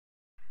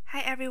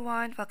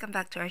everyone, welcome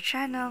back to our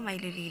channel, my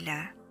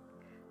Lulila.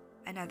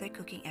 Another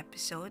cooking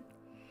episode,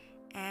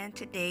 and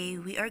today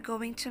we are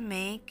going to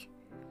make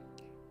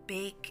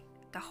baked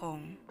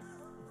tahong.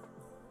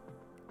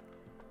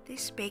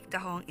 This baked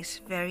tahong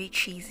is very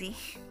cheesy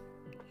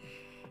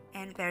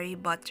and very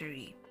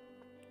buttery,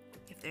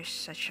 if there's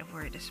such a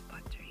word as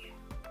buttery.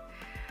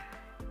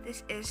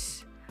 This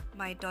is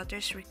my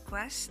daughter's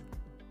request,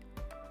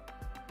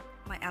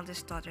 my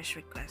eldest daughter's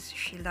request.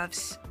 She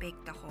loves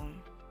baked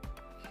tahong.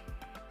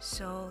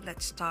 So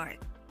let's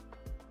start.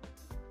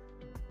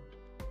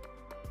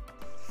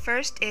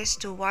 First is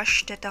to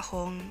wash the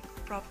tahong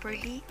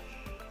properly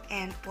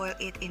and boil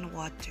it in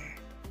water.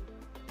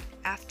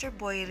 After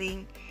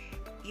boiling,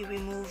 you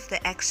remove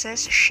the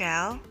excess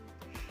shell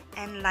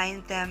and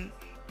line them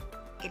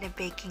in a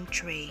baking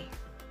tray.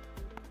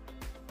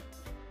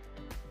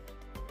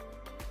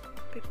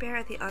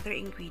 Prepare the other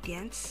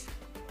ingredients,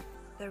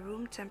 the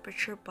room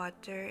temperature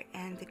butter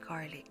and the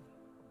garlic.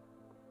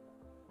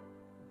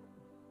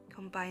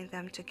 Combine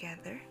them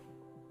together.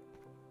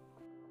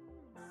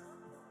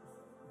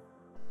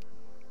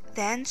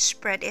 Then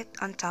spread it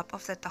on top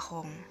of the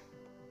tahong.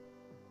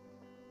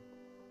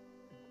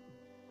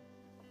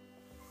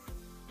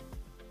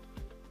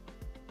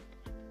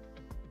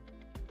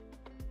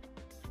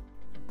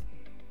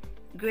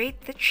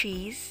 Grate the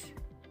cheese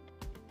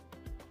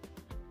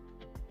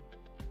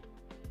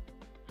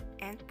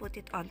and put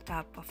it on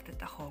top of the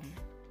tahong.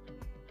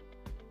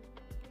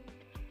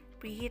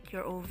 Preheat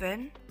your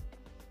oven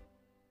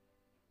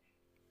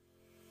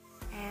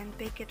and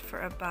bake it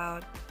for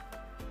about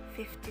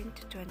 15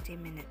 to 20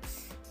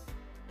 minutes.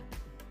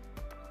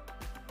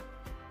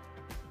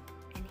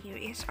 And here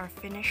is our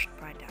finished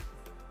product.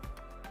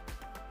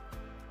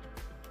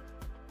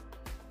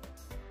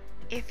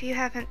 If you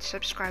haven't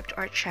subscribed to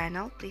our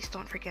channel, please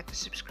don't forget to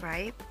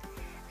subscribe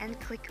and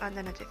click on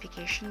the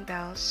notification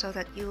bell so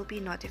that you will be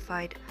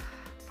notified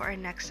for our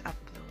next upload.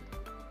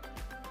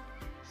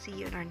 See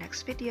you in our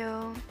next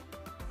video.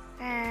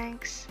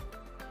 Thanks!